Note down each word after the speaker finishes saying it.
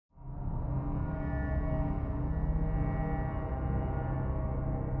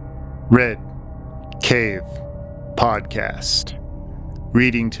Red Cave Podcast.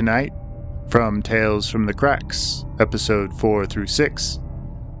 Reading tonight from Tales from the Cracks, episode 4 through 6.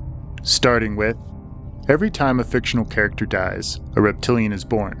 Starting with, every time a fictional character dies, a reptilian is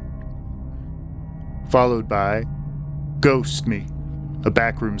born. Followed by, Ghost Me, a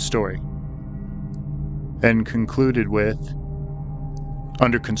Backrooms Story. And concluded with,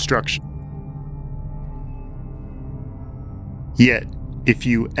 Under Construction. Yet, if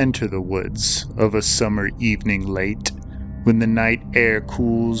you enter the woods of a summer evening late, when the night air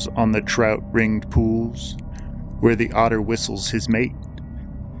cools on the trout-ringed pools, where the otter whistles his mate,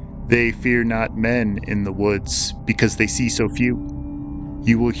 they fear not men in the woods, because they see so few.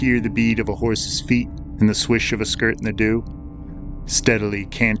 You will hear the beat of a horse's feet and the swish of a skirt in the dew, steadily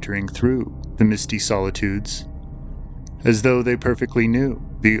cantering through the misty solitudes, as though they perfectly knew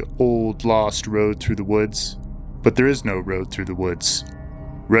the old lost road through the woods. But there is no road through the woods.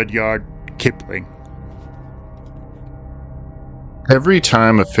 Rudyard Kipling. Every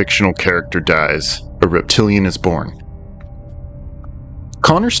time a fictional character dies, a reptilian is born.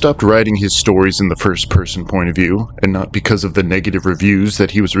 Connor stopped writing his stories in the first-person point of view, and not because of the negative reviews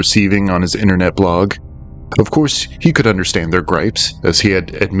that he was receiving on his internet blog. Of course, he could understand their gripes, as he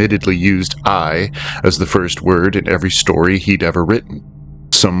had admittedly used I as the first word in every story he'd ever written.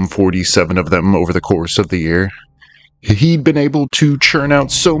 Some 47 of them over the course of the year. He'd been able to churn out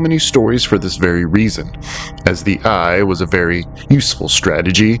so many stories for this very reason, as the I was a very useful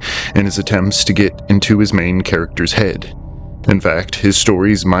strategy in his attempts to get into his main character's head. In fact, his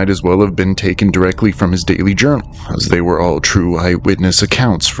stories might as well have been taken directly from his daily journal, as they were all true eyewitness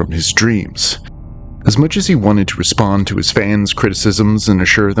accounts from his dreams. As much as he wanted to respond to his fans' criticisms and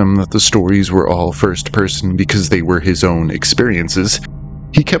assure them that the stories were all first-person because they were his own experiences,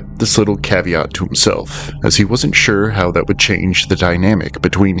 he kept this little caveat to himself, as he wasn't sure how that would change the dynamic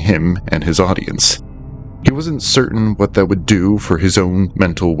between him and his audience. He wasn't certain what that would do for his own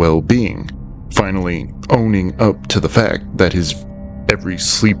mental well-being, finally owning up to the fact that his every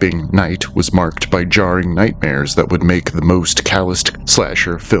sleeping night was marked by jarring nightmares that would make the most calloused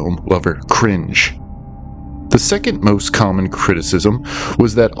slasher film lover cringe. The second most common criticism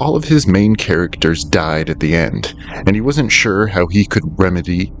was that all of his main characters died at the end, and he wasn't sure how he could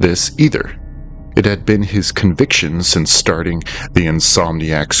remedy this either. It had been his conviction since starting the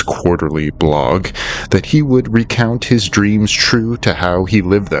Insomniac's quarterly blog that he would recount his dreams true to how he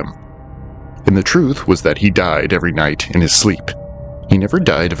lived them. And the truth was that he died every night in his sleep. He never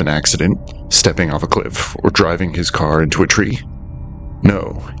died of an accident, stepping off a cliff, or driving his car into a tree.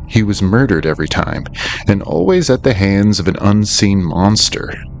 No, he was murdered every time, and always at the hands of an unseen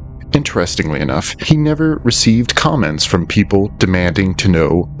monster. Interestingly enough, he never received comments from people demanding to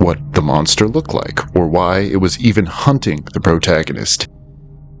know what the monster looked like, or why it was even hunting the protagonist.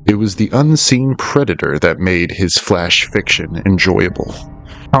 It was the unseen predator that made his flash fiction enjoyable.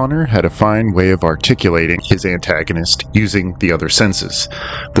 Connor had a fine way of articulating his antagonist using the other senses.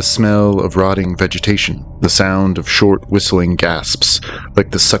 The smell of rotting vegetation, the sound of short whistling gasps,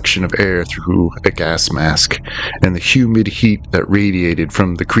 like the suction of air through a gas mask, and the humid heat that radiated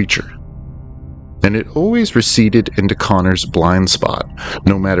from the creature. And it always receded into Connor's blind spot,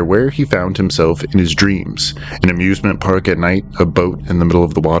 no matter where he found himself in his dreams. An amusement park at night, a boat in the middle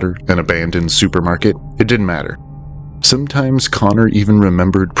of the water, an abandoned supermarket, it didn't matter. Sometimes Connor even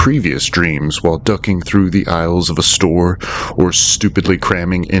remembered previous dreams while ducking through the aisles of a store or stupidly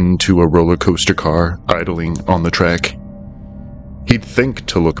cramming into a roller coaster car idling on the track. He'd think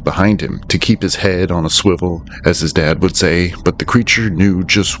to look behind him, to keep his head on a swivel, as his dad would say, but the creature knew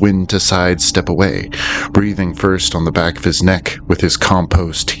just when to sidestep away, breathing first on the back of his neck with his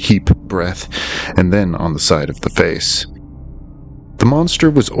compost heap breath, and then on the side of the face. The monster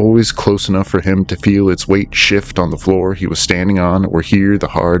was always close enough for him to feel its weight shift on the floor he was standing on or hear the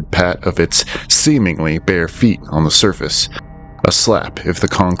hard pat of its seemingly bare feet on the surface. A slap if the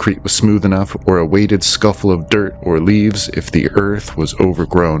concrete was smooth enough, or a weighted scuffle of dirt or leaves if the earth was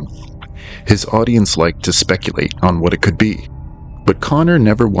overgrown. His audience liked to speculate on what it could be, but Connor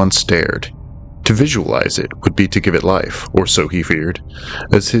never once dared. To visualize it would be to give it life, or so he feared,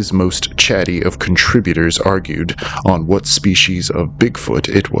 as his most chatty of contributors argued on what species of Bigfoot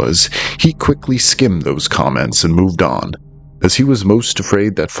it was. He quickly skimmed those comments and moved on, as he was most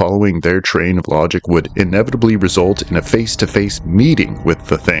afraid that following their train of logic would inevitably result in a face-to-face meeting with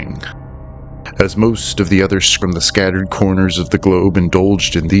the thing. As most of the others from the scattered corners of the globe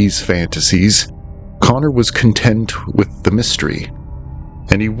indulged in these fantasies, Connor was content with the mystery,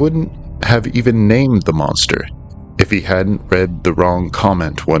 and he wouldn't have even named the monster if he hadn't read the wrong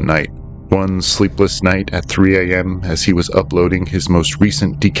comment one night One sleepless night at 3 a.m. as he was uploading his most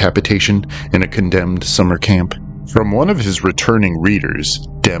recent decapitation in a condemned summer camp. From one of his returning readers,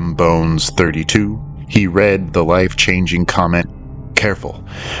 DemBones32, he read the life-changing comment, "Careful,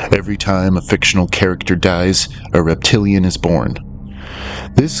 every time a fictional character dies, a reptilian is born."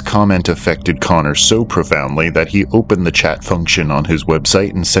 This comment affected Connor so profoundly that he opened the chat function on his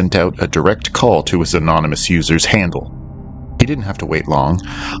website and sent out a direct call to his anonymous user's handle. He didn't have to wait long,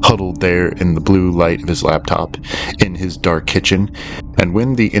 huddled there in the blue light of his laptop, in his dark kitchen, and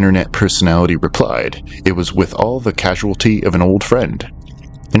when the internet personality replied, it was with all the casualty of an old friend.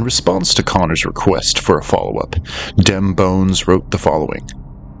 In response to Connor's request for a follow-up, DemBones wrote the following.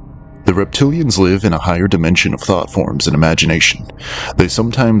 "The reptilians live in a higher dimension of thought forms and imagination. They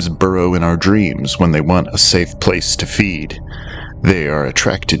sometimes burrow in our dreams when they want a safe place to feed. They are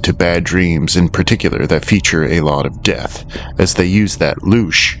attracted to bad dreams in particular that feature a lot of death, as they use that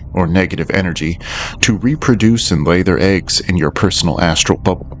loosh, or negative energy, to reproduce and lay their eggs in your personal astral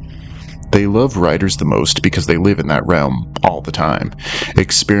bubble. They love writers the most because they live in that realm all the time,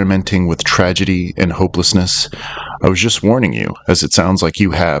 experimenting with tragedy and hopelessness. I was just warning you, as it sounds like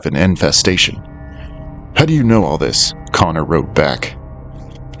you have an infestation." "How do you know all this?" Connor wrote back.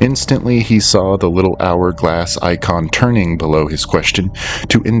 Instantly, he saw the little hourglass icon turning below his question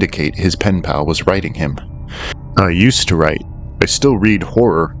to indicate his pen pal was writing him. "I used to write. I still read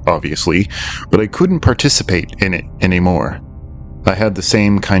horror, obviously, but I couldn't participate in it anymore. I had the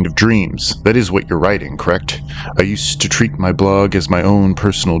same kind of dreams. That is what you're writing, correct? I used to treat my blog as my own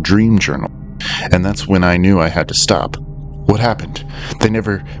personal dream journal, and that's when I knew I had to stop. What happened? They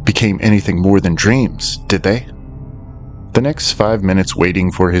never became anything more than dreams, did they?" The next 5 minutes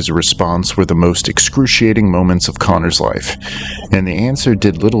waiting for his response were the most excruciating moments of Connor's life, and the answer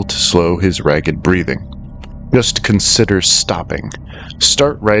did little to slow his ragged breathing. "Just consider stopping.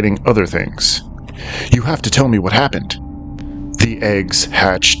 Start writing other things. You have to tell me what happened." The eggs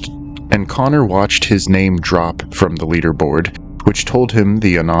hatched, and Connor watched his name drop from the leaderboard, which told him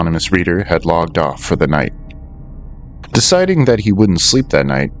the anonymous reader had logged off for the night. Deciding that he wouldn't sleep that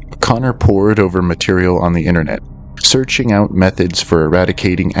night, Connor pored over material on the internet, searching out methods for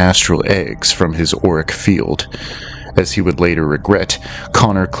eradicating astral eggs from his auric field. As he would later regret,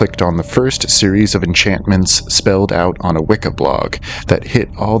 Connor clicked on the first series of enchantments spelled out on a Wicca blog that hit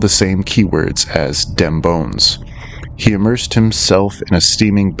all the same keywords as DemBones. He immersed himself in a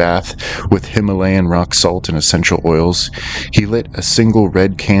steaming bath with Himalayan rock salt and essential oils. He lit a single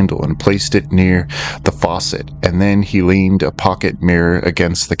red candle and placed it near the faucet, and then he leaned a pocket mirror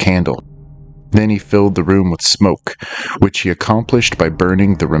against the candle. Then he filled the room with smoke, which he accomplished by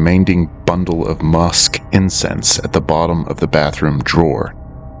burning the remaining bundle of musk incense at the bottom of the bathroom drawer.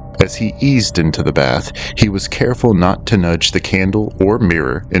 As he eased into the bath, he was careful not to nudge the candle or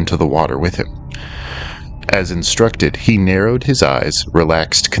mirror into the water with him. As instructed, he narrowed his eyes,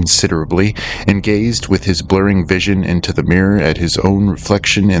 relaxed considerably, and gazed with his blurring vision into the mirror at his own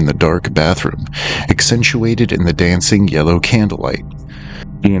reflection in the dark bathroom, accentuated in the dancing yellow candlelight.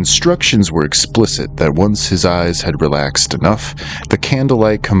 The instructions were explicit that once his eyes had relaxed enough, the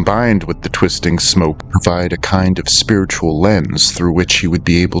candlelight combined with the twisting smoke provide a kind of spiritual lens through which he would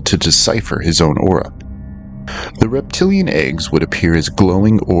be able to decipher his own aura. The reptilian eggs would appear as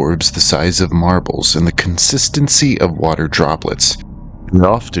glowing orbs the size of marbles and the consistency of water droplets, and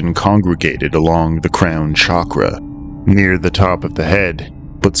often congregated along the crown chakra, near the top of the head,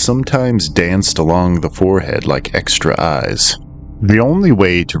 but sometimes danced along the forehead like extra eyes. The only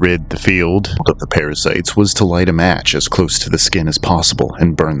way to rid the field of the parasites was to light a match as close to the skin as possible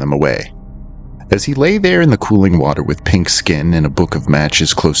and burn them away. As he lay there in the cooling water with pink skin and a book of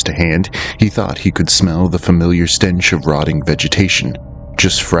matches close to hand, he thought he could smell the familiar stench of rotting vegetation,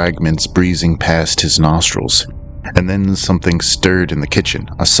 just fragments breezing past his nostrils. And then something stirred in the kitchen,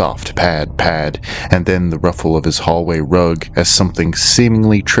 a soft pad, and then the ruffle of his hallway rug as something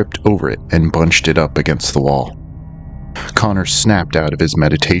seemingly tripped over it and bunched it up against the wall. Connor snapped out of his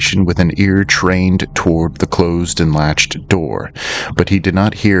meditation with an ear trained toward the closed and latched door, but he did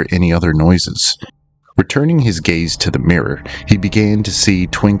not hear any other noises. Returning his gaze to the mirror, he began to see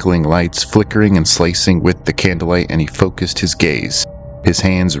twinkling lights flickering and slicing with the candlelight, and he focused his gaze, his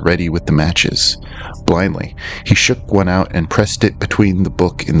hands ready with the matches. Blindly, he shook one out and pressed it between the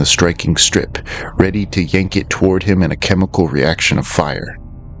book and the striking strip, ready to yank it toward him in a chemical reaction of fire.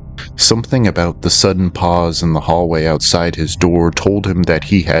 Something about the sudden pause in the hallway outside his door told him that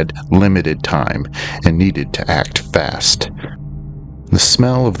he had limited time and needed to act fast. The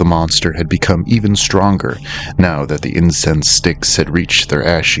smell of the monster had become even stronger now that the incense sticks had reached their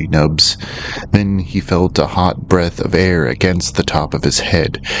ashy nubs. Then he felt a hot breath of air against the top of his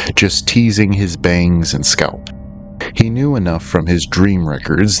head, just teasing his bangs and scalp. He knew enough from his dream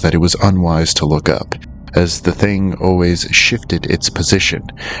records that it was unwise to look up, as the thing always shifted its position,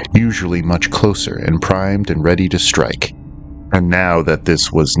 usually much closer and primed and ready to strike. And now that this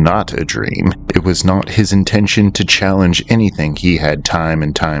was not a dream, it was not his intention to challenge anything he had time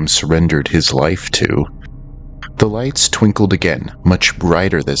and time surrendered his life to. The lights twinkled again, much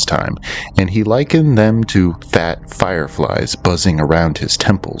brighter this time, and he likened them to fat fireflies buzzing around his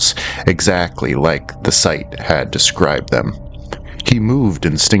temples, exactly like the sight had described them. He moved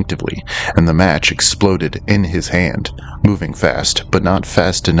instinctively, and the match exploded in his hand. Moving fast, but not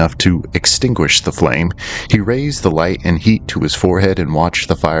fast enough to extinguish the flame, he raised the light and heat to his forehead and watched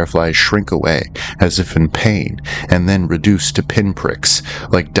the fireflies shrink away, as if in pain, and then reduce to pinpricks,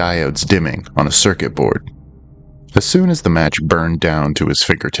 like diodes dimming on a circuit board. As soon as the match burned down to his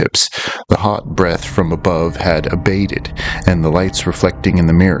fingertips, the hot breath from above had abated, and the lights reflecting in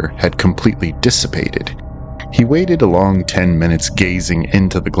the mirror had completely dissipated. He waited a long 10 minutes gazing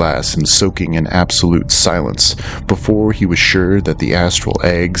into the glass and soaking in absolute silence before he was sure that the astral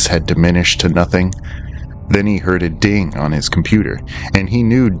eggs had diminished to nothing. Then he heard a ding on his computer, and he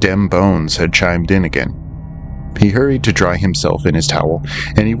knew Dem Bones had chimed in again. He hurried to dry himself in his towel,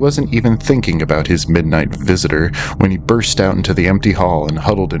 and he wasn't even thinking about his midnight visitor when he burst out into the empty hall and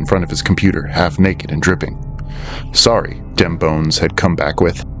huddled in front of his computer, half naked and dripping. "Sorry," Dem Bones had come back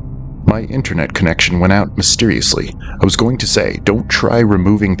with. "My internet connection went out mysteriously. I was going to say, don't try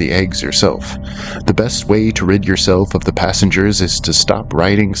removing the eggs yourself. The best way to rid yourself of the passengers is to stop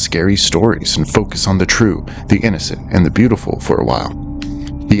writing scary stories and focus on the true, the innocent, and the beautiful for a while.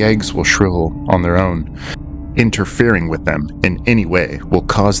 The eggs will shrivel on their own. Interfering with them in any way will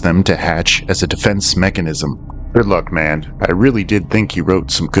cause them to hatch as a defense mechanism. Good luck, man. I really did think you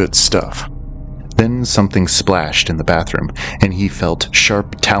wrote some good stuff." Then something splashed in the bathroom, and he felt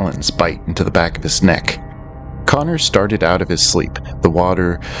sharp talons bite into the back of his neck. Connor started out of his sleep, the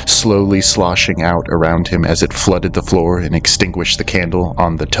water slowly sloshing out around him as it flooded the floor and extinguished the candle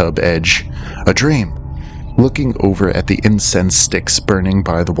on the tub edge. A dream! Looking over at the incense sticks burning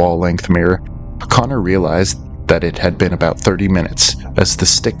by the wall-length mirror, Connor realized that it had been about 30 minutes, as the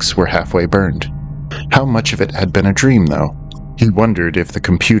sticks were halfway burned. How much of it had been a dream, though? He wondered if the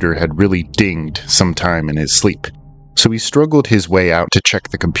computer had really dinged sometime in his sleep. So he struggled his way out to check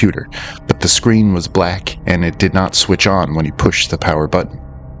the computer, but the screen was black and it did not switch on when he pushed the power button.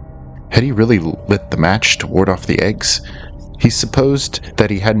 Had he really lit the match to ward off the eggs? He supposed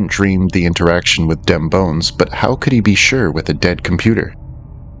that he hadn't dreamed the interaction with Dem Bones, but how could he be sure with a dead computer?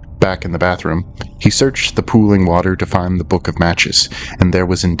 Back in the bathroom, he searched the pooling water to find the book of matches, and there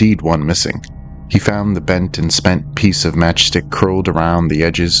was indeed one missing. He found the bent and spent piece of matchstick curled around the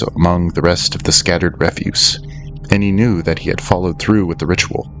edges among the rest of the scattered refuse, and he knew that he had followed through with the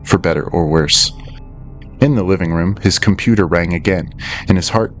ritual, for better or worse. In the living room, his computer rang again, and his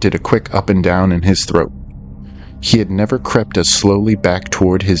heart did a quick up and down in his throat. He had never crept as slowly back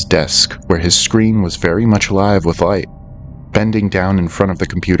toward his desk, where his screen was very much alive with light. Bending down in front of the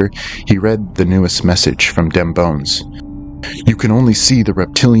computer, he read the newest message from Dem Bones. "You can only see the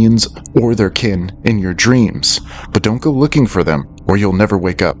Reptilians or their kin in your dreams, but don't go looking for them, or you'll never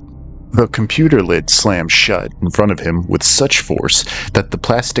wake up." The computer lid slammed shut in front of him with such force that the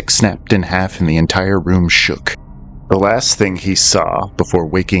plastic snapped in half and the entire room shook. The last thing he saw before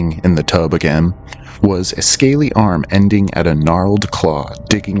waking in the tub again was a scaly arm ending at a gnarled claw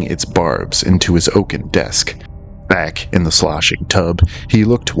digging its barbs into his oaken desk. Back in the sloshing tub, he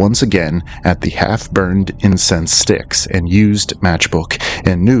looked once again at the half-burned incense sticks and used matchbook,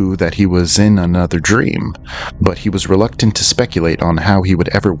 and knew that he was in another dream, but he was reluctant to speculate on how he would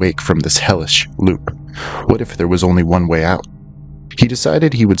ever wake from this hellish loop. What if there was only one way out? He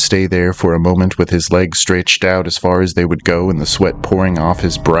decided he would stay there for a moment with his legs stretched out as far as they would go and the sweat pouring off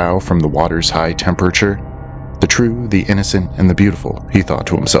his brow from the water's high temperature. The true, the innocent, and the beautiful, he thought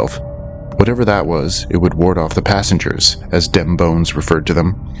to himself. Whatever that was, it would ward off the passengers, as Dem Bones referred to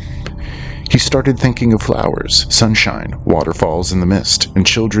them. He started thinking of flowers, sunshine, waterfalls in the mist, and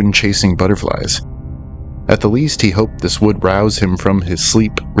children chasing butterflies. At the least, he hoped this would rouse him from his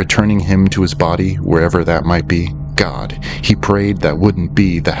sleep, returning him to his body, wherever that might be. God, he prayed that wouldn't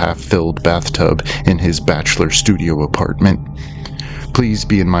be the half-filled bathtub in his bachelor studio apartment. Please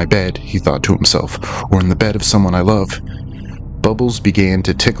be in my bed, he thought to himself, or in the bed of someone I love. Bubbles began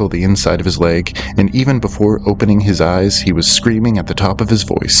to tickle the inside of his leg, and even before opening his eyes, he was screaming at the top of his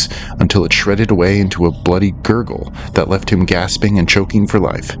voice until it shredded away into a bloody gurgle that left him gasping and choking for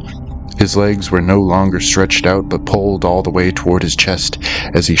life. His legs were no longer stretched out but pulled all the way toward his chest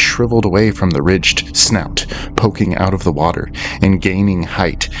as he shriveled away from the ridged snout poking out of the water and gaining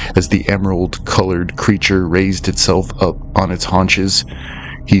height as the emerald-colored creature raised itself up on its haunches.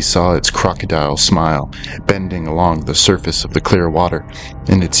 He saw its crocodile smile, bending along the surface of the clear water,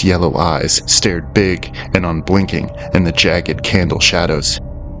 and its yellow eyes stared big and unblinking in the jagged candle shadows.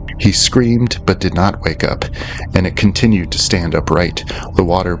 He screamed but did not wake up, and it continued to stand upright, the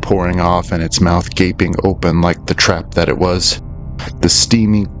water pouring off and its mouth gaping open like the trap that it was. The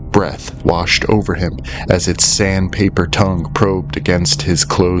steamy breath washed over him as its sandpaper tongue probed against his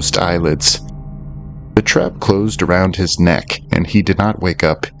closed eyelids. The trap closed around his neck, and he did not wake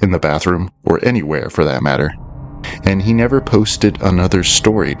up in the bathroom, or anywhere for that matter. And he never posted another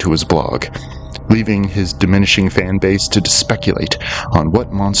story to his blog, leaving his diminishing fan base to speculate on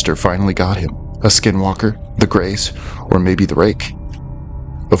what monster finally got him. A skinwalker, the Greys, or maybe the Rake.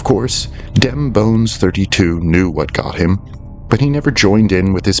 Of course, DemBones32 knew what got him, but he never joined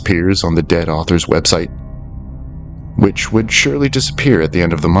in with his peers on the Dead Author's website, which would surely disappear at the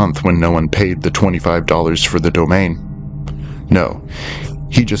end of the month when no one paid the $25 for the domain. No,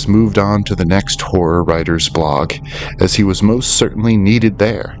 he just moved on to the next horror writer's blog, as he was most certainly needed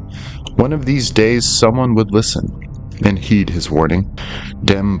there. One of these days someone would listen and heed his warning.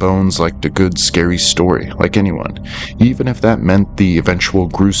 DemBones liked a good scary story, like anyone, even if that meant the eventual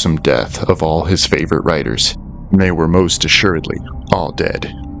gruesome death of all his favorite writers. They were most assuredly all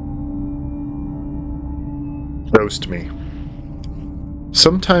dead. Roast me.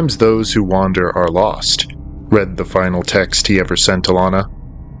 Sometimes those who wander are lost, read the final text he ever sent Alana.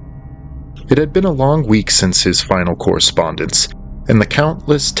 It had been a long week since his final correspondence, and the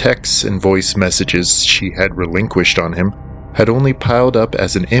countless texts and voice messages she had relinquished on him had only piled up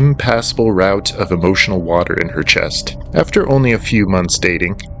as an impassable route of emotional water in her chest. After only a few months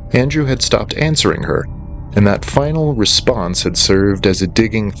dating, Andrew had stopped answering her, and that final response had served as a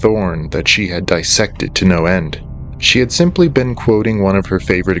digging thorn that she had dissected to no end. She had simply been quoting one of her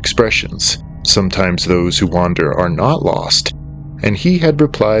favorite expressions, "Sometimes those who wander are not lost," and he had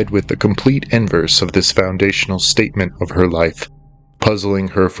replied with the complete inverse of this foundational statement of her life, puzzling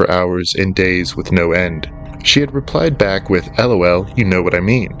her for hours and days with no end. She had replied back with, "LOL, you know what I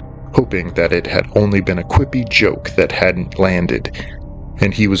mean," hoping that it had only been a quippy joke that hadn't landed,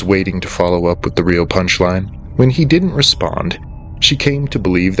 and he was waiting to follow up with the real punchline. When he didn't respond, she came to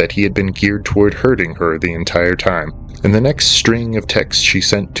believe that he had been geared toward hurting her the entire time, and the next string of texts she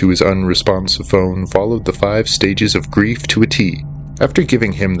sent to his unresponsive phone followed the 5 stages of grief to a T. After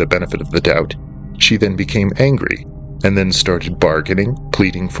giving him the benefit of the doubt, she then became angry, and then started bargaining,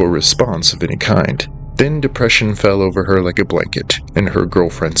 pleading for a response of any kind. Then depression fell over her like a blanket, and her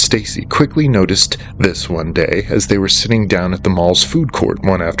girlfriend Stacy quickly noticed this one day as they were sitting down at the mall's food court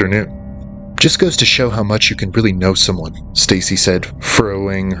one afternoon. "Just goes to show how much you can really know someone," Stacy said,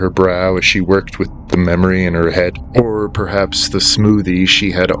 furrowing her brow as she worked with the memory in her head. Or perhaps the smoothie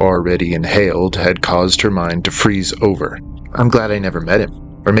she had already inhaled had caused her mind to freeze over. "I'm glad I never met him.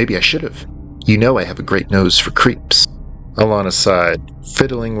 Or maybe I should have. You know I have a great nose for creeps." Alana sighed,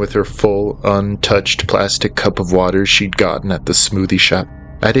 fiddling with her full, untouched plastic cup of water she'd gotten at the smoothie shop.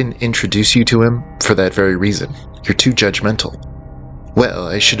 "I didn't introduce you to him for that very reason. You're too judgmental." "Well,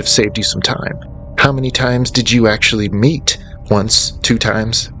 I should have saved you some time. How many times did you actually meet? Once, 2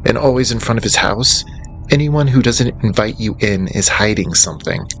 times, and always in front of his house? Anyone who doesn't invite you in is hiding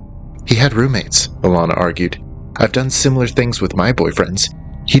something." "He had roommates," Alana argued. "I've done similar things with my boyfriends.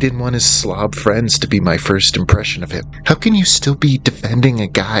 He didn't want his slob friends to be my first impression of him." "How can you still be defending a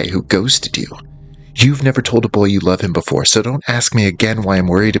guy who ghosted you? You've never told a boy you love him before, so don't ask me again why I'm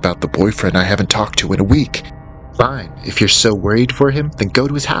worried about the boyfriend I haven't talked to in a week." "Fine, if you're so worried for him, then go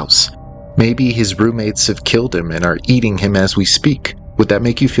to his house. Maybe his roommates have killed him and are eating him as we speak. Would that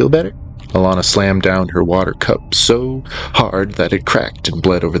make you feel better?" Alana slammed down her water cup so hard that it cracked and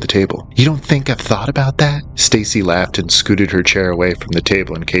bled over the table. "You don't think I've thought about that?" Stacy laughed and scooted her chair away from the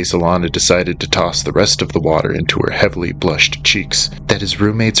table in case Alana decided to toss the rest of the water into her heavily blushed cheeks. "That his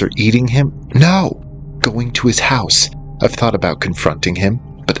roommates are eating him? No! Going to his house. I've thought about confronting him,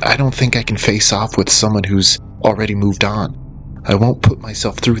 but I don't think I can face off with someone who's already moved on. I won't put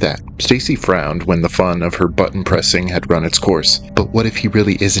myself through that." Stacy frowned when the fun of her button pressing had run its course. "But what if he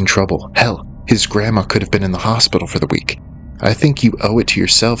really is in trouble? Hell, his grandma could have been in the hospital for the week. I think you owe it to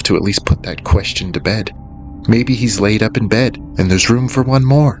yourself to at least put that question to bed." Maybe he's laid up in bed, and there's room for one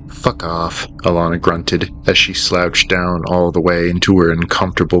more." "Fuck off," Alana grunted as she slouched down all the way into her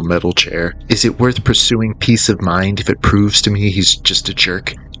uncomfortable metal chair. "Is it worth pursuing peace of mind if it proves to me he's just a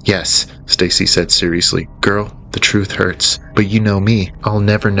jerk?" "Yes," Stacy said seriously. "Girl, the truth hurts. But you know me, I'll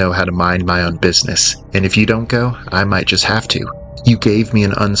never know how to mind my own business. And if you don't go, I might just have to. You gave me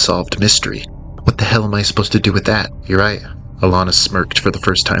an unsolved mystery. What the hell am I supposed to do with that?" "You're right." Alana smirked for the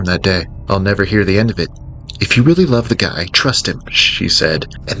first time that day. "I'll never hear the end of it." "If you really love the guy, trust him," she said.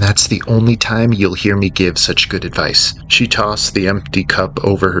 "And that's the only time you'll hear me give such good advice." She tossed the empty cup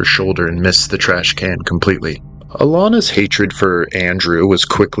over her shoulder and missed the trash can completely. Alana's hatred for Andrew was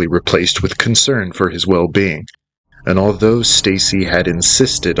quickly replaced with concern for his well-being. And although Stacy had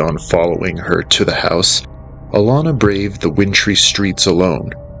insisted on following her to the house, Alana braved the wintry streets alone,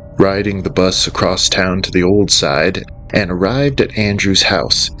 riding the bus across town to the old side, and arrived at Andrew's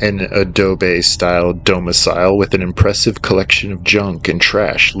house, an adobe-style domicile with an impressive collection of junk and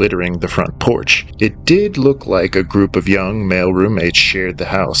trash littering the front porch. It did look like a group of young male roommates shared the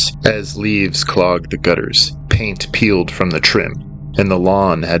house, as leaves clogged the gutters, paint peeled from the trim, and the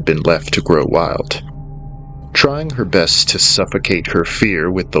lawn had been left to grow wild. Trying her best to suffocate her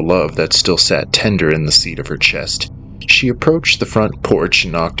fear with the love that still sat tender in the seat of her chest, she approached the front porch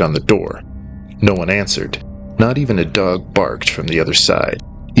and knocked on the door. No one answered. Not even a dog barked from the other side,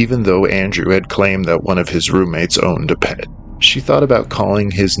 even though Andrew had claimed that one of his roommates owned a pet. She thought about calling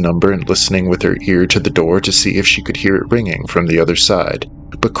his number and listening with her ear to the door to see if she could hear it ringing from the other side,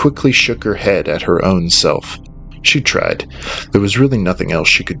 but quickly shook her head at her own self. She tried. There was really nothing else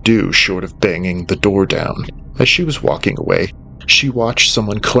she could do short of banging the door down. As she was walking away, she watched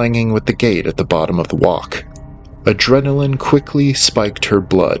someone clanging with the gate at the bottom of the walk. Adrenaline quickly spiked her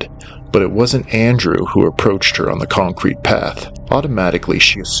blood, but it wasn't Andrew who approached her on the concrete path. Automatically,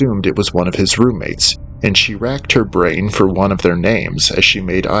 she assumed it was one of his roommates, and she racked her brain for one of their names as she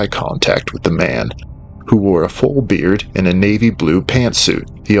made eye contact with the man, who wore a full beard and a navy blue pantsuit.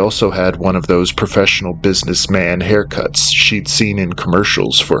 He also had one of those professional businessman haircuts she'd seen in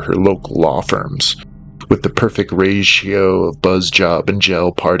commercials for her local law firms, with the perfect ratio of buzz job and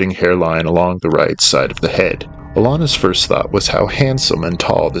gel parting hairline along the right side of the head. Alana's first thought was how handsome and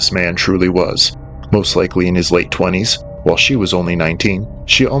tall this man truly was, most likely in his late 20s, while she was only 19.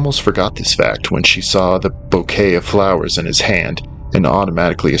 She almost forgot this fact when she saw the bouquet of flowers in his hand, and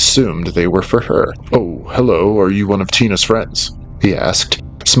automatically assumed they were for her. "Oh, hello, are you one of Tina's friends?" he asked,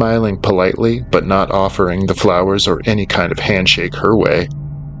 smiling politely, but not offering the flowers or any kind of handshake her way.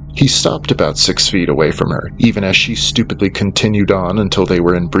 He stopped about 6 feet away from her, even as she stupidly continued on until they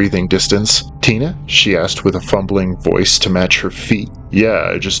were in breathing distance. "Tina?" she asked with a fumbling voice to match her feet.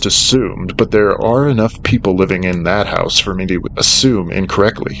 "Yeah, I just assumed, but there are enough people living in that house for me to assume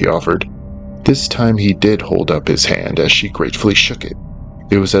incorrectly," he offered. This time he did hold up his hand as she gratefully shook it.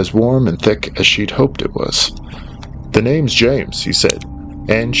 It was as warm and thick as she'd hoped it was. "The name's James," he said,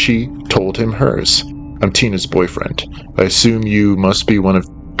 and she told him hers. "I'm Tina's boyfriend. I assume you must be one of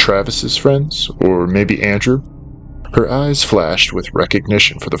Travis's friends, or maybe Andrew?" Her eyes flashed with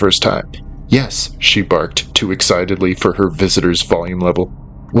recognition for the first time. "Yes," she barked, too excitedly for her visitor's volume level.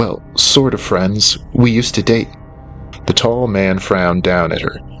 "Well, sort of friends. We used to date." The tall man frowned down at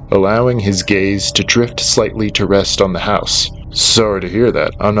her, allowing his gaze to drift slightly to rest on the house. "Sorry to hear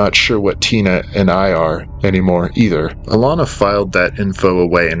that. I'm not sure what Tina and I are anymore either." Alana filed that info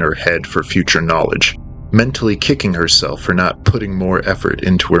away in her head for future knowledge, mentally kicking herself for not putting more effort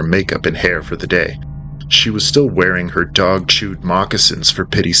into her makeup and hair for the day. She was still wearing her dog-chewed moccasins for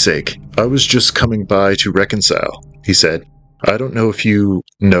pity's sake. "I was just coming by to reconcile," he said. "I don't know if you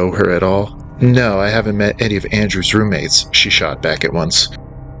know her at all." "No, I haven't met any of Andrew's roommates," she shot back at once.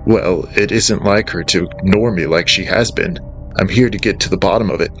 "Well, it isn't like her to ignore me like she has been. I'm here to get to the bottom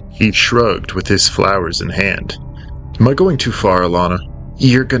of it." He shrugged with his flowers in hand. "Am I going too far, Alana?"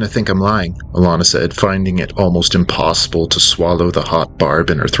 "You're gonna think I'm lying," Alana said, finding it almost impossible to swallow the hot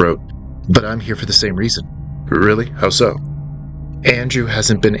barb in her throat. "But I'm here for the same reason." "Really? How so?" "Andrew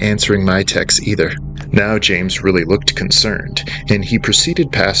hasn't been answering my texts either." Now James really looked concerned, and he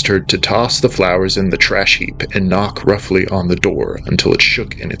proceeded past her to toss the flowers in the trash heap and knock roughly on the door until it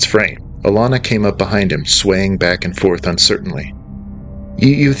shook in its frame. Alana came up behind him, swaying back and forth uncertainly.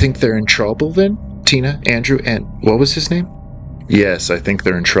 You think they're in trouble then? Tina, Andrew, and what was his name?" "Yes, I think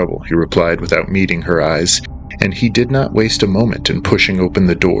they're in trouble," he replied without meeting her eyes, and he did not waste a moment in pushing open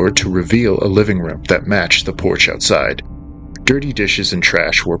the door to reveal a living room that matched the porch outside. Dirty dishes and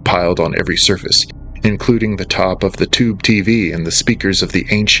trash were piled on every surface, including the top of the tube TV and the speakers of the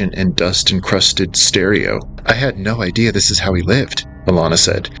ancient and dust-encrusted stereo. "I had no idea this is how he lived," Alana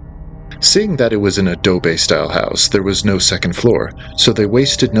said. Seeing that it was an adobe-style house, there was no second floor, so they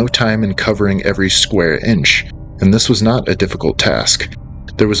wasted no time in covering every square inch, and this was not a difficult task.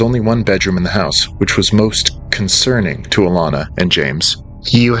 There was only one bedroom in the house, which was most concerning to Alana and James.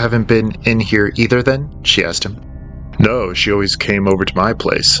 "You haven't been in here either then?" she asked him. "No, she always came over to my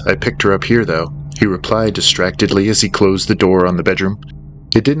place. I picked her up here, though," he replied distractedly as he closed the door on the bedroom.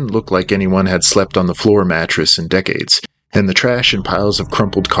 It didn't look like anyone had slept on the floor mattress in decades, and the trash and piles of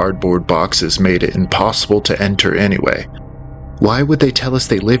crumpled cardboard boxes made it impossible to enter anyway. "Why would they tell us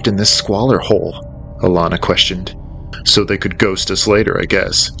they lived in this squalor hole?" Alana questioned. "So they could ghost us later, I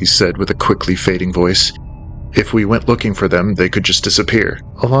guess," he said with a quickly fading voice. "If we went looking for them, they could just disappear."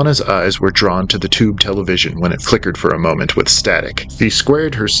 Alana's eyes were drawn to the tube television when it flickered for a moment with static. She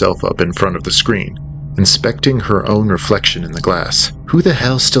squared herself up in front of the screen, inspecting her own reflection in the glass. "Who the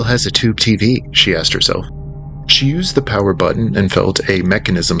hell still has a tube TV?" she asked herself. She used the power button and felt a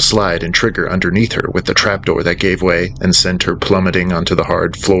mechanism slide and trigger underneath her with the trapdoor that gave way and sent her plummeting onto the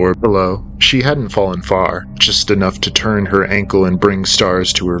hard floor below. She hadn't fallen far, just enough to turn her ankle and bring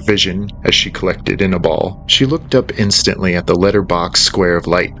stars to her vision as she collected in a ball. She looked up instantly at the letterbox square of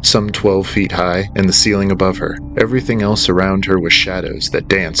light, some 12 feet high, in the ceiling above her. Everything else around her was shadows that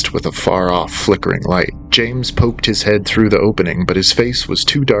danced with a far-off flickering light. James poked his head through the opening, but his face was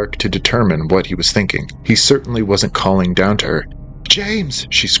too dark to determine what he was thinking. He certainly wasn't calling down to her. "James!"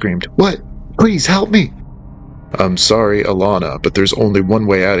 she screamed. "What? Please help me!" "I'm sorry, Alana, but there's only one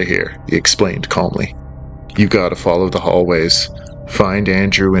way out of here," he explained calmly. "You gotta follow the hallways. Find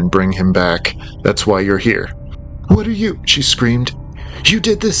Andrew and bring him back. That's why you're here." "What are you?" she screamed. "You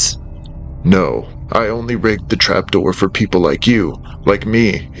did this!" "No, I only rigged the trapdoor for people like you, like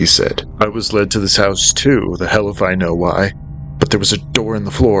me," he said. "I was led to this house too, the hell if I know why. But there was a door in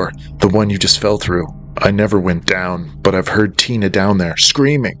the floor, the one you just fell through. I never went down, but I've heard Tina down there,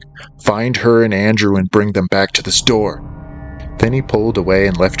 screaming. Find her and Andrew and bring them back to this door." Then he pulled away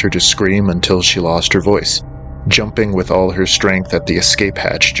and left her to scream until she lost her voice, jumping with all her strength at the escape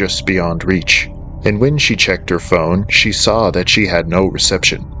hatch just beyond reach. And when she checked her phone, she saw that she had no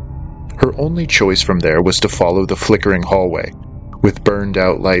reception. Her only choice from there was to follow the flickering hallway, with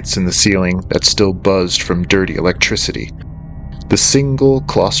burned-out lights in the ceiling that still buzzed from dirty electricity. The single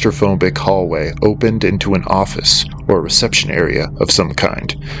claustrophobic hallway opened into an office or reception area of some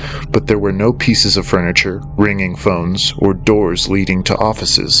kind, but there were no pieces of furniture, ringing phones, or doors leading to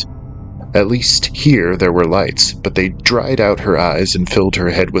offices. At least here there were lights, but they dried out her eyes and filled her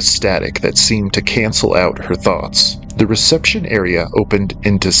head with static that seemed to cancel out her thoughts. The reception area opened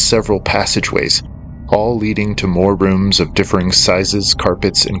into several passageways, all leading to more rooms of differing sizes,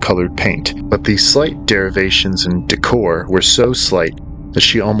 carpets, and colored paint. But these slight derivations in decor were so slight that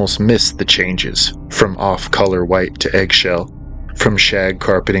she almost missed the changes, from off-color white to eggshell, from shag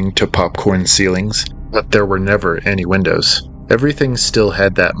carpeting to popcorn ceilings, but there were never any windows. Everything still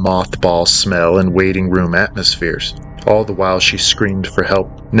had that mothball smell and waiting room atmospheres. All the while she screamed for help,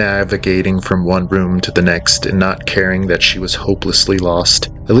 navigating from one room to the next and not caring that she was hopelessly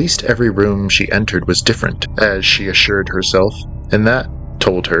lost. At least every room she entered was different, as she assured herself, and that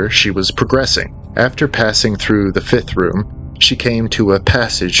told her she was progressing. After passing through the 5th room, she came to a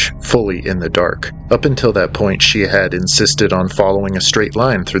passage fully in the dark. Up until that point she had insisted on following a straight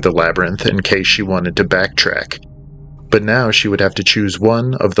line through the labyrinth in case she wanted to backtrack. But now she would have to choose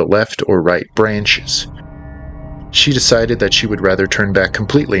one of the left or right branches. She decided that she would rather turn back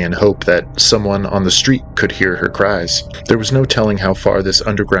completely and hope that someone on the street could hear her cries. There was no telling how far this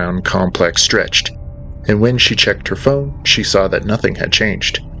underground complex stretched, and when she checked her phone, she saw that nothing had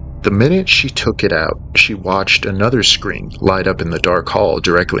changed. The minute she took it out, she watched another screen light up in the dark hall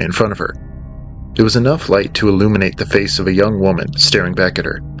directly in front of her. It was enough light to illuminate the face of a young woman staring back at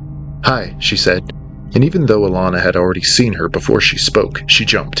her. "Hi," she said, and even though Alana had already seen her before she spoke, she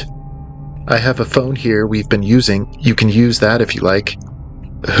jumped. "I have a phone here we've been using. You can use that if you like."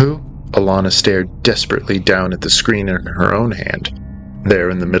 "Who?" Alana stared desperately down at the screen in her own hand, there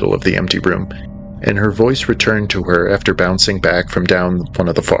in the middle of the empty room, and her voice returned to her after bouncing back from down one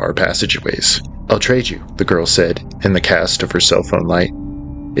of the far passageways. "I'll trade you," the girl said, in the cast of her cell phone light.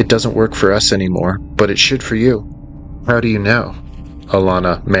 "It doesn't work for us anymore, but it should for you." "How do you know?"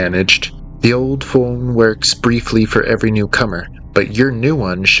 Alana managed. "The old phone works briefly for every newcomer, but your new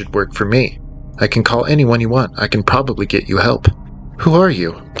one should work for me. I can call anyone you want. I can probably get you help." "Who are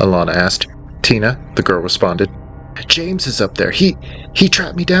you?" Alana asked. "Tina," the girl responded. "James is up there. He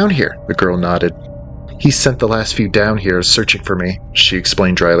trapped me down here," the girl nodded. "He sent the last few down here searching for me," she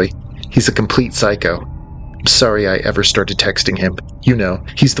explained dryly. "He's a complete psycho. Sorry I ever started texting him. You know,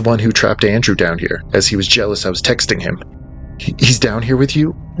 he's the one who trapped Andrew down here, as he was jealous I was texting him." He's down here with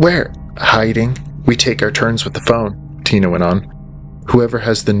you? Where?" Hiding. We take our turns with the phone, Tina went on. Whoever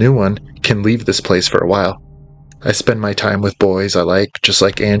has the new one can leave this place for a while. I spend my time with boys I like, just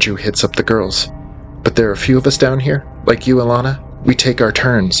like Andrew hits up the girls. But there are a few of us down here, like you, Alana. We take our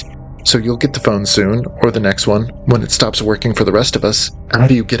turns. So you'll get the phone soon, or the next one, when it stops working for the rest of us. How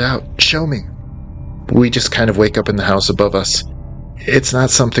do you get out? Show me. We just kind of wake up in the house above us. It's not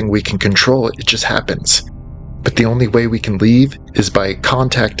something we can control, it just happens. But the only way we can leave is by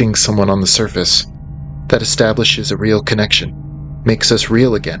contacting someone on the surface. That establishes a real connection. Makes us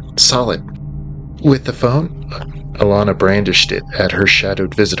real again, solid. With the phone? Alana brandished it at her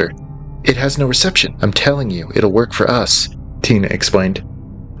shadowed visitor. It has no reception. I'm telling you, it'll work for us, Tina explained.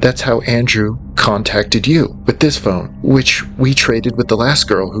 That's how Andrew contacted you, with this phone, which we traded with the last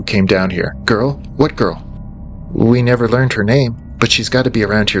girl who came down here. Girl? What girl? We never learned her name, but she's got to be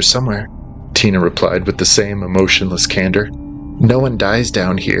around here somewhere, Tina replied with the same emotionless candor. No one dies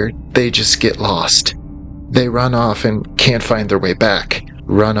down here, they just get lost. They run off and can't find their way back.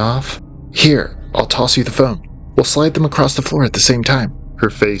 Run off? Here, I'll toss you the phone. We'll slide them across the floor at the same time. Her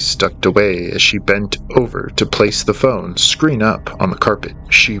face ducked away as she bent over to place the phone screen up on the carpet.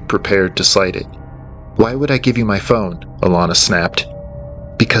 She prepared to slide it. Why would I give you my phone? Alana snapped.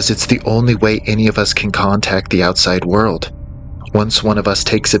 Because it's the only way any of us can contact the outside world. Once one of us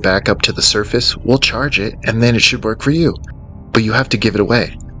takes it back up to the surface, we'll charge it, and then it should work for you. But you have to give it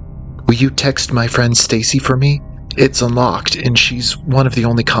away. Will you text my friend Stacy for me? It's unlocked, and she's one of the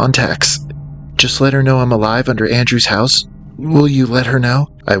only contacts. Just let her know I'm alive under Andrew's house. Will you let her know?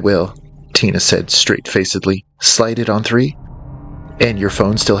 I will, Tina said straight-facedly. Slide it on 3? And your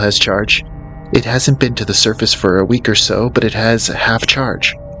phone still has charge? It hasn't been to the surface for a week or so, but it has half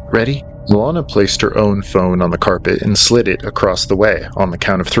charge. Ready? Alana placed her own phone on the carpet and slid it across the way on the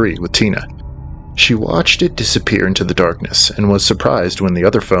count of 3 with Tina. She watched it disappear into the darkness and was surprised when the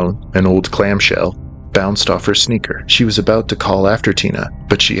other phone, an old clamshell, bounced off her sneaker. She was about to call after Tina,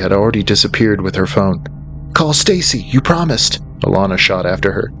 but she had already disappeared with her phone. Call Stacy, you promised, Alana shot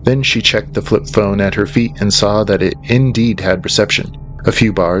after her. Then she checked the flip phone at her feet and saw that it indeed had reception. A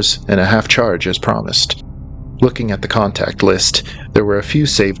few bars and a half charge as promised. Looking at the contact list, there were a few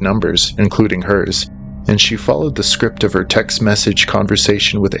saved numbers, including hers, and she followed the script of her text message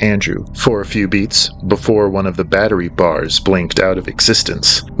conversation with Andrew for a few beats before one of the battery bars blinked out of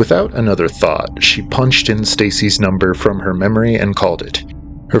existence. Without another thought, she punched in Stacy's number from her memory and called it.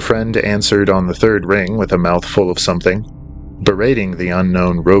 Her friend answered on the 3rd ring with a mouthful of something, berating the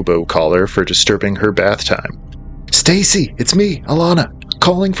unknown robo-caller for disturbing her bath time. Stacy, it's me, Alana,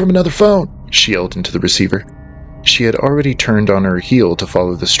 calling from another phone, she yelled into the receiver. She had already turned on her heel to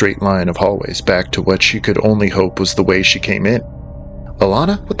follow the straight line of hallways back to what she could only hope was the way she came in.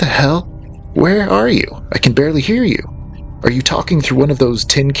 Alana, what the hell? Where are you? I can barely hear you. Are you talking through one of those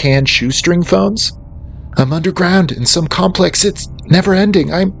tin-can shoestring phones? I'm underground in some complex. It's never ending.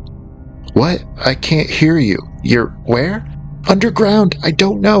 What? I can't hear you. You're where? Underground. I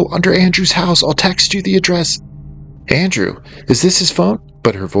don't know. Under Andrew's house. I'll text you the address. Andrew, is this his phone?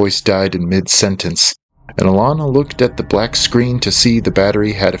 But her voice died in mid-sentence, and Alana looked at the black screen to see the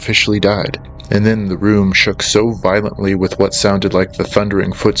battery had officially died. And then the room shook so violently with what sounded like the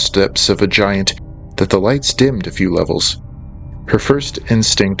thundering footsteps of a giant that the lights dimmed a few levels. Her first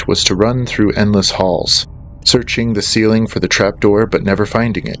instinct was to run through endless halls, searching the ceiling for the trapdoor but never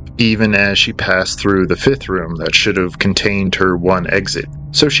finding it, even as she passed through the 5th room that should have contained her one exit.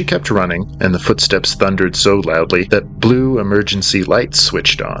 So she kept running, and the footsteps thundered so loudly that blue emergency lights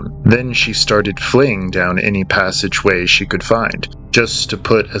switched on. Then she started fleeing down any passageway she could find, just to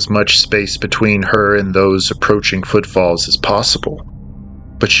put as much space between her and those approaching footfalls as possible.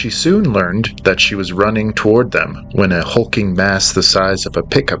 But she soon learned that she was running toward them when a hulking mass the size of a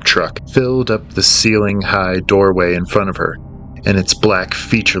pickup truck filled up the ceiling-high doorway in front of her, and its black,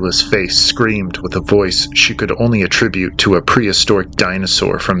 featureless face screamed with a voice she could only attribute to a prehistoric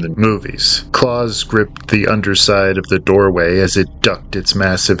dinosaur from the movies. Claws gripped the underside of the doorway as it ducked its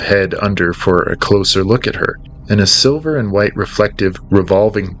massive head under for a closer look at her, and a silver and white reflective,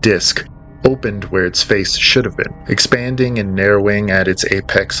 revolving disc opened where its face should have been, expanding and narrowing at its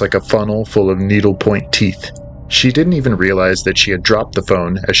apex like a funnel full of needlepoint teeth. She didn't even realize that she had dropped the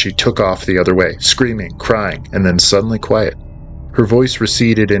phone as she took off the other way, screaming, crying, and then suddenly quiet. Her voice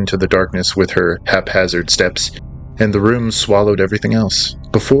receded into the darkness with her haphazard steps, and the room swallowed everything else.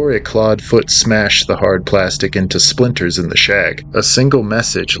 Before a clawed foot smashed the hard plastic into splinters in the shag, a single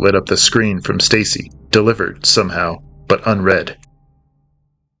message lit up the screen from Stacy, delivered somehow, but unread.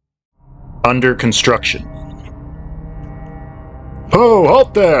 Under construction. "Ho,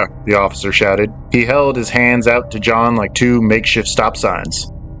 halt there!" the officer shouted. He held his hands out to John like 2 makeshift stop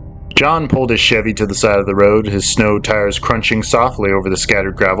signs. John pulled his Chevy to the side of the road, his snow tires crunching softly over the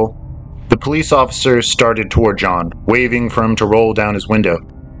scattered gravel. The police officer started toward John, waving for him to roll down his window.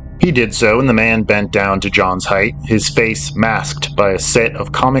 He did so, and the man bent down to John's height, his face masked by a set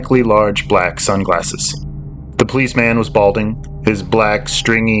of comically large black sunglasses. The policeman was balding, his black,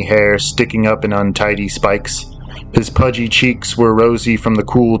 stringy hair sticking up in untidy spikes. His pudgy cheeks were rosy from the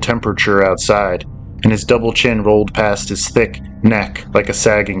cool temperature outside, and his double chin rolled past his thick neck like a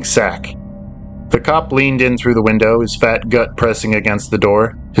sagging sack. The cop leaned in through the window, his fat gut pressing against the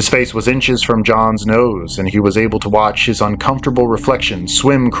door. His face was inches from John's nose, and he was able to watch his uncomfortable reflection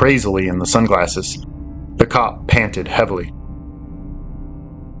swim crazily in the sunglasses. The cop panted heavily.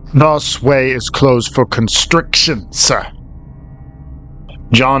 "This way is closed for construction, sir."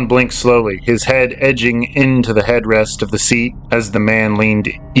 John blinked slowly, his head edging into the headrest of the seat as the man leaned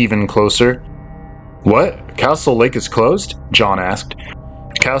even closer. "What? Castle Lake is closed?" John asked.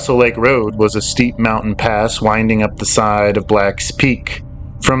 Castle Lake Road was a steep mountain pass winding up the side of Black's Peak.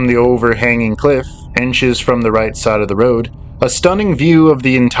 From the overhanging cliff, inches from the right side of the road, a stunning view of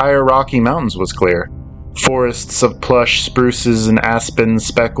the entire Rocky Mountains was clear. Forests of plush spruces and aspens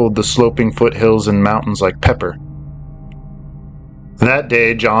speckled the sloping foothills and mountains like pepper. That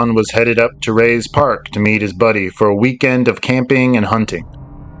day, John was headed up to Ray's Park to meet his buddy for a weekend of camping and hunting.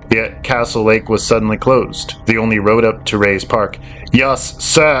 Yet Castle Lake was suddenly closed, the only road up to Ray's Park. "Yes,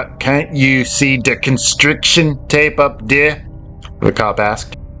 sir, can't you see the construction tape up there?" the cop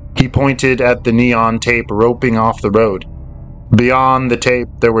asked. He pointed at the neon tape roping off the road. Beyond the tape,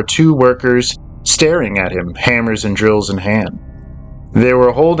 there were two workers staring at him, hammers and drills in hand. They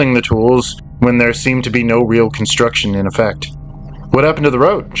were holding the tools when there seemed to be no real construction in effect. "What happened to the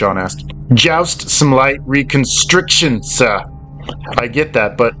road?" John asked. "Just some light reconstruction, sir." "I get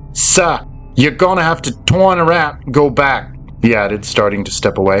that, but, sir, you're gonna have to turn around and go back," he added, starting to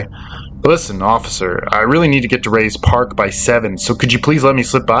step away. "Listen, officer, I really need to get to Ray's Park by 7, so could you please let me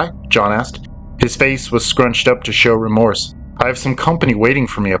slip by?" John asked. His face was scrunched up to show remorse. "I have some company waiting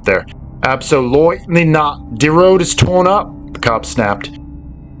for me up there." "Absolutely not. The road is torn up," the cop snapped.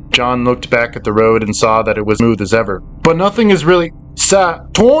 John looked back at the road and saw that it was smooth as ever. "But nothing is really... Sir,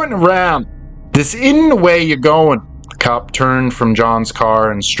 turn around. This isn't the way you're going." The cop turned from John's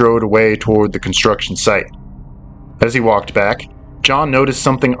car and strode away toward the construction site. As he walked back, John noticed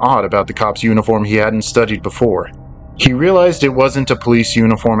something odd about the cop's uniform he hadn't studied before. He realized it wasn't a police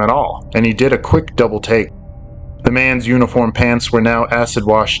uniform at all, and he did a quick double take. The man's uniform pants were now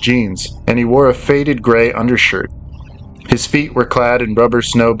acid-washed jeans, and he wore a faded gray undershirt. His feet were clad in rubber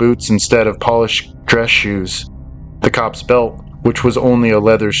snow boots instead of polished dress shoes. The cop's belt, which was only a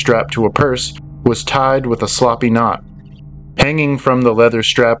leather strap to a purse, was tied with a sloppy knot. Hanging from the leather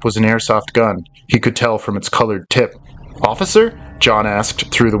strap was an airsoft gun. He could tell from its colored tip. "Officer?" John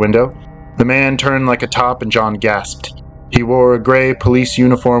asked through the window. The man turned like a top and John gasped. He wore a gray police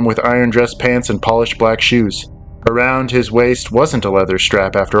uniform with iron dress pants and polished black shoes. Around his waist wasn't a leather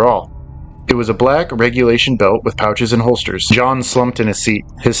strap after all. It was a black regulation belt with pouches and holsters. John slumped in his seat,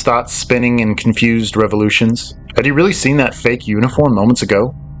 his thoughts spinning in confused revolutions. Had he really seen that fake uniform moments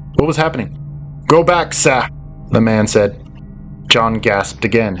ago? What was happening? "Go back, sir," the man said. John gasped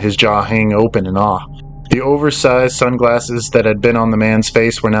again, his jaw hanging open in awe. The oversized sunglasses that had been on the man's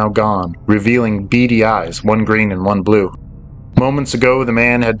face were now gone, revealing beady eyes, one green and one blue. Moments ago, the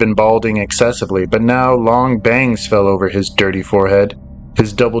man had been balding excessively, but now long bangs fell over his dirty forehead.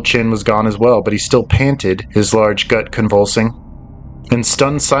 His double chin was gone as well, but he still panted, his large gut convulsing. In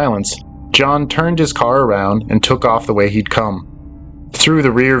stunned silence, John turned his car around and took off the way he'd come. Through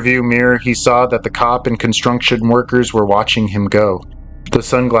the rear-view mirror, he saw that the cop and construction workers were watching him go. The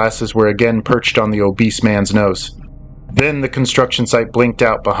sunglasses were again perched on the obese man's nose. Then the construction site blinked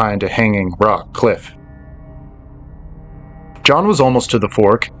out behind a hanging rock cliff. John was almost to the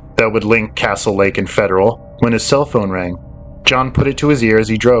fork that would link Castle Lake and Federal when his cell phone rang. John put it to his ear as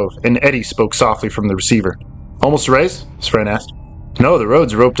he drove, and Eddie spoke softly from the receiver. "Almost to Ray's?" his friend asked. "No, the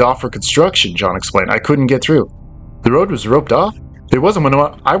road's roped off for construction," John explained. "I couldn't get through." "The road was roped off? It wasn't when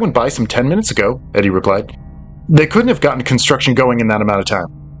I went by some 10 minutes ago," Eddie replied. "They couldn't have gotten construction going in that amount of time."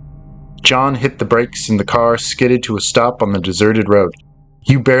 John hit the brakes and the car skidded to a stop on the deserted road.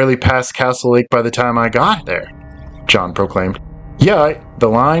 "You barely passed Castle Lake by the time I got there," John proclaimed. "Yeah, the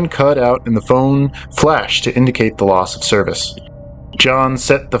line cut out and the phone flashed to indicate the loss of service." John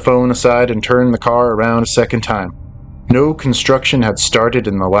set the phone aside and turned the car around a second time. No construction had started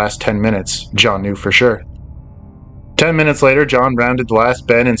in the last 10 minutes, John knew for sure. 10 minutes later, John rounded the last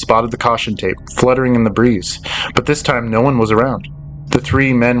bend and spotted the caution tape, fluttering in the breeze. But this time, no one was around. The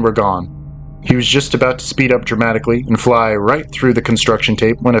three men were gone. He was just about to speed up dramatically and fly right through the construction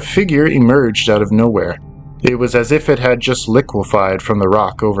tape when a figure emerged out of nowhere. It was as if it had just liquefied from the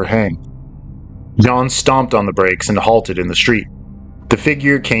rock overhang. John stomped on the brakes and halted in the street. The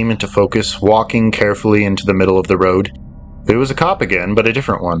figure came into focus, walking carefully into the middle of the road. It was a cop again, but a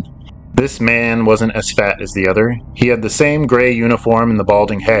different one. This man wasn't as fat as the other. He had the same gray uniform and the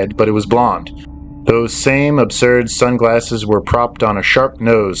balding head, but it was blonde. Those same absurd sunglasses were propped on a sharp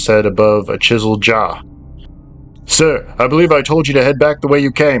nose set above a chiseled jaw. "Sir, I believe I told you to head back the way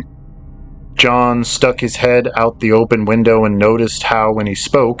you came." John stuck his head out the open window and noticed how, when he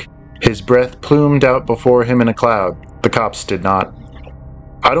spoke, his breath plumed out before him in a cloud. The cops did not.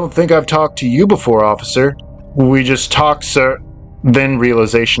 "I don't think I've talked to you before, officer." "We just talked, sir." Then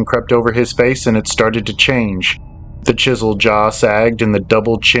realization crept over his face and it started to change. The chiseled jaw sagged and the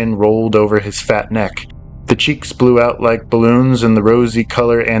double chin rolled over his fat neck. The cheeks blew out like balloons and the rosy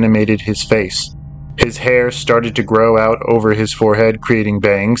color animated his face. His hair started to grow out over his forehead, creating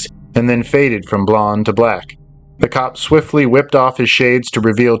bangs, and then faded from blonde to black. The cop swiftly whipped off his shades to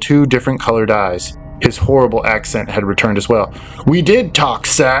reveal 2 different colored eyes. His horrible accent had returned as well. "We did talk,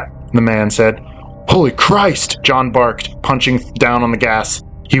 sir," the man said. "Holy Christ!" John barked, punching down on the gas.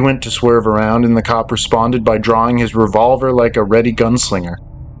 He went to swerve around, and the cop responded by drawing his revolver like a ready gunslinger.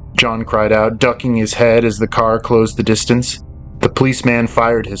 John cried out, ducking his head as the car closed the distance. The policeman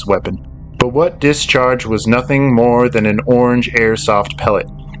fired his weapon, but what discharged was nothing more than an orange airsoft pellet.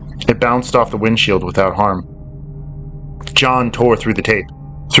 It bounced off the windshield without harm. John tore through the tape.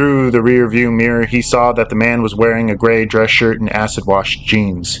 Through the rear-view mirror, he saw that the man was wearing a gray dress shirt and acid-washed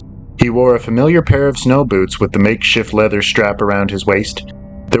jeans. He wore a familiar pair of snow boots with the makeshift leather strap around his waist.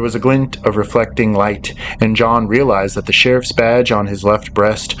 There was a glint of reflecting light, and John realized that the sheriff's badge on his left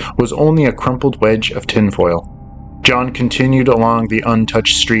breast was only a crumpled wedge of tinfoil. John continued along the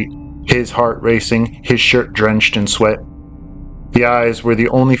untouched street, his heart racing, his shirt drenched in sweat. The eyes were the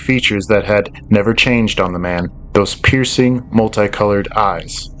only features that had never changed on the man, those piercing, multicolored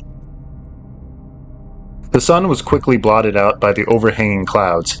eyes. The sun was quickly blotted out by the overhanging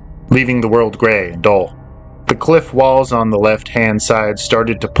clouds, leaving the world gray and dull. The cliff walls on the left-hand side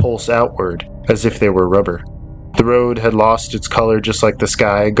started to pulse outward, as if they were rubber. The road had lost its color just like the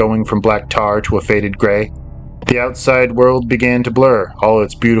sky, going from black tar to a faded gray. The outside world began to blur, all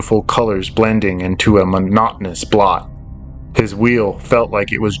its beautiful colors blending into a monotonous blot. His wheel felt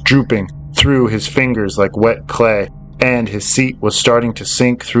like it was drooping through his fingers like wet clay, and his seat was starting to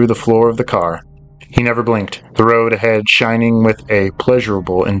sink through the floor of the car. He never blinked, the road ahead shining with a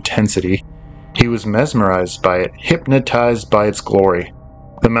pleasurable intensity. He was mesmerized by it, hypnotized by its glory.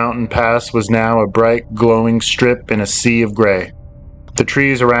 The mountain pass was now a bright, glowing strip in a sea of gray. The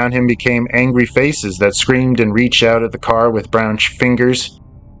trees around him became angry faces that screamed and reached out at the car with brown fingers.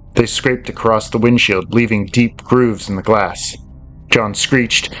 They scraped across the windshield, leaving deep grooves in the glass. John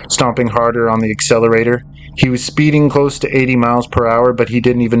screeched, stomping harder on the accelerator. He was speeding close to 80 miles per hour, but he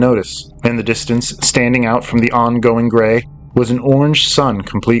didn't even notice. In the distance, standing out from the ongoing gray, was an orange sun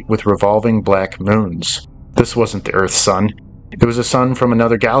complete with revolving black moons. This wasn't the Earth's sun. It was a sun from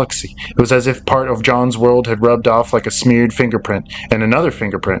another galaxy. It was as if part of John's world had rubbed off like a smeared fingerprint, and another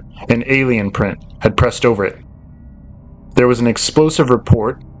fingerprint, an alien print, had pressed over it. There was an explosive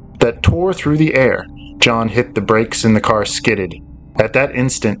report that tore through the air. John hit the brakes and the car skidded. At that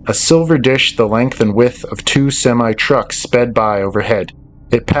instant, a silver dish the length and width of 2 semi-trucks sped by overhead.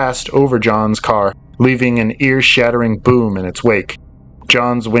 It passed over John's car, leaving an ear-shattering boom in its wake.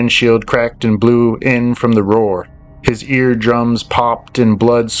 John's windshield cracked and blew in from the roar. His eardrums popped and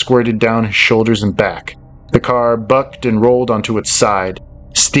blood squirted down his shoulders and back. The car bucked and rolled onto its side.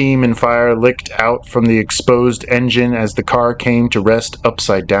 Steam and fire licked out from the exposed engine as the car came to rest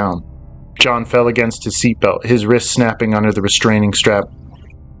upside down. John fell against his seatbelt, his wrist snapping under the restraining strap.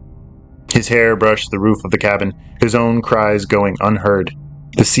 His hair brushed the roof of the cabin, his own cries going unheard.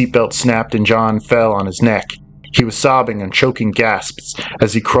 The seatbelt snapped and John fell on his neck. He was sobbing and choking gasps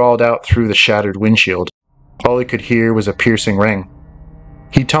as he crawled out through the shattered windshield. All he could hear was a piercing ring.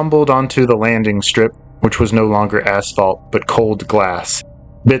 He tumbled onto the landing strip, which was no longer asphalt, but cold glass.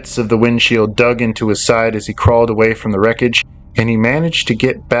 Bits of the windshield dug into his side as he crawled away from the wreckage, and he managed to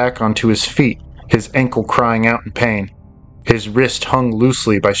get back onto his feet, his ankle crying out in pain. His wrist hung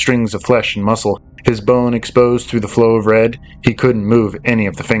loosely by strings of flesh and muscle, his bone exposed through the flow of red. He couldn't move any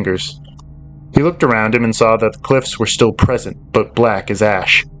of the fingers. He looked around him and saw that the cliffs were still present, but black as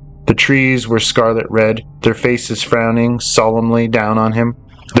ash. The trees were scarlet red, their faces frowning solemnly down on him.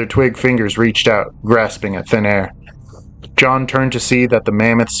 Their twig fingers reached out, grasping at thin air. John turned to see that the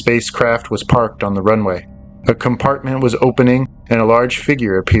mammoth spacecraft was parked on the runway. A compartment was opening, and a large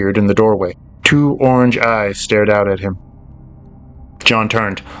figure appeared in the doorway. 2 orange eyes stared out at him. John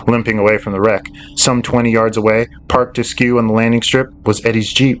turned, limping away from the wreck. Some 20 yards away, parked askew on the landing strip, was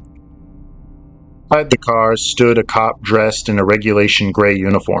Eddie's Jeep. Beside the car stood a cop dressed in a regulation gray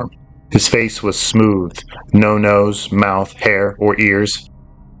uniform. His face was smooth, no nose, mouth, hair, or ears.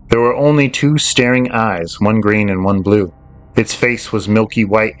 There were only 2 staring eyes, one green and one blue. Its face was milky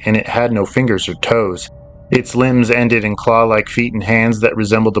white, and it had no fingers or toes. Its limbs ended in claw-like feet and hands that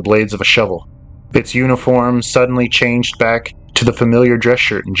resembled the blades of a shovel. Its uniform suddenly changed back to the familiar dress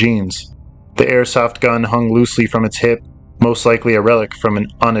shirt and jeans. The airsoft gun hung loosely from its hip, most likely a relic from an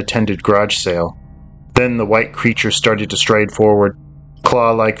unattended garage sale. Then the white creature started to stride forward,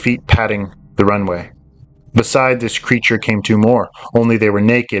 claw-like feet patting the runway. Beside this creature came 2 more, only they were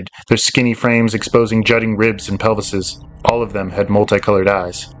naked, their skinny frames exposing jutting ribs and pelvises. All of them had multicolored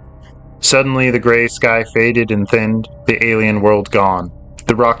eyes. Suddenly the gray sky faded and thinned, the alien world gone.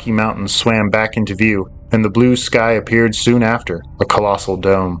 The Rocky Mountains swam back into view, and the blue sky appeared soon after, a colossal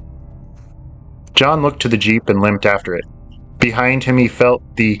dome. John looked to the Jeep and limped after it. Behind him he felt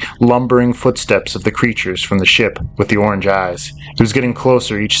the lumbering footsteps of the creatures from the ship with the orange eyes. It was getting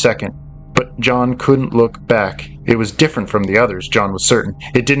closer each second, but John couldn't look back. It was different from the others, John was certain.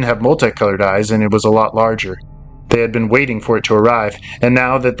 It didn't have multicolored eyes, and it was a lot larger. They had been waiting for it to arrive, and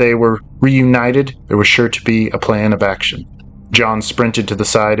now that they were reunited, there was sure to be a plan of action. John sprinted to the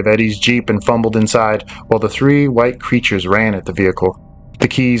side of Eddie's Jeep and fumbled inside, while the 3 white creatures ran at the vehicle. The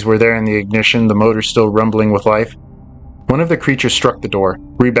keys were there in the ignition, the motor still rumbling with life. One of the creatures struck the door,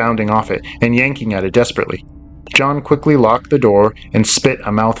 rebounding off it, and yanking at it desperately. John quickly locked the door and spit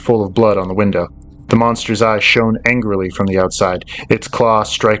a mouthful of blood on the window. The monster's eyes shone angrily from the outside, its claw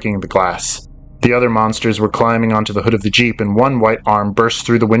striking the glass. The other monsters were climbing onto the hood of the Jeep, and one white arm burst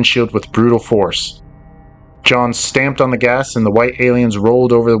through the windshield with brutal force. John stamped on the gas, and the white aliens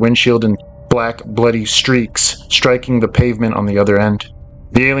rolled over the windshield in black, bloody streaks, striking the pavement on the other end.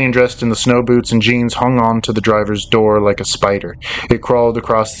 The alien dressed in the snow boots and jeans hung on to the driver's door like a spider. It crawled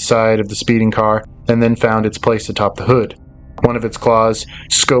across the side of the speeding car, and then found its place atop the hood. One of its claws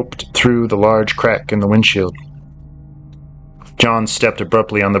scoped through the large crack in the windshield. John stepped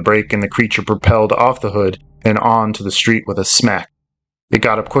abruptly on the brake, and the creature propelled off the hood and onto the street with a smack. It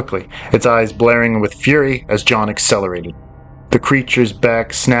got up quickly, its eyes blaring with fury as John accelerated. The creature's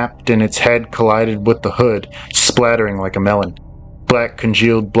back snapped and its head collided with the hood, splattering like a melon. Black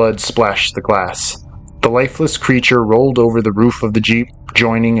congealed blood splashed the glass. The lifeless creature rolled over the roof of the Jeep,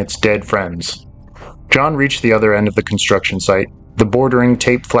 joining its dead friends. John reached the other end of the construction site, the bordering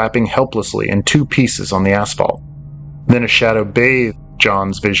tape flapping helplessly in 2 pieces on the asphalt. Then a shadow bathed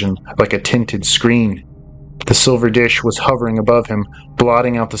John's vision like a tinted screen. The silver dish was hovering above him,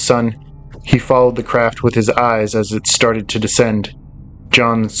 blotting out the sun. He followed the craft with his eyes as it started to descend.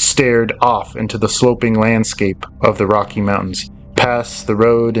 John stared off into the sloping landscape of the Rocky Mountains, past the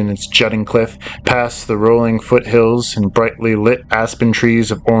road and its jutting cliff, past the rolling foothills and brightly lit aspen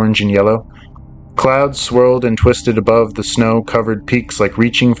trees of orange and yellow. Clouds swirled and twisted above the snow-covered peaks like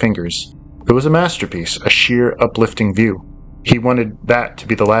reaching fingers. It was a masterpiece, a sheer, uplifting view. He wanted that to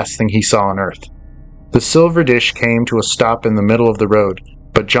be the last thing he saw on Earth. The silver dish came to a stop in the middle of the road,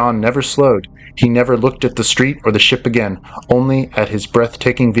 but John never slowed. He never looked at the street or the ship again, only at his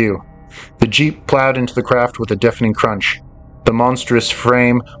breathtaking view. The Jeep plowed into the craft with a deafening crunch. The monstrous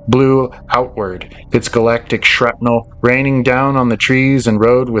frame blew outward, its galactic shrapnel raining down on the trees and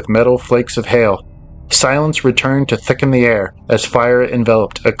road with metal flakes of hail. Silence returned to thicken the air as fire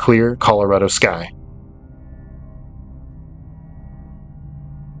enveloped a clear Colorado sky.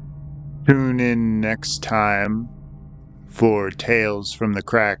 Tune in next time for Tales from the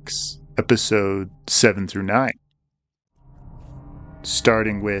Cracks, episode 7 through 9.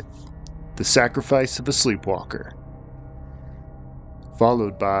 Starting with The Sacrifice of a Sleepwalker,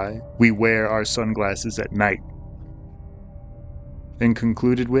 followed by We Wear Our Sunglasses at Night, and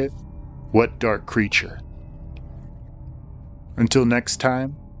concluded with What Dark Creature. Until next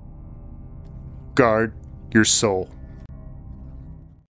time, guard your soul.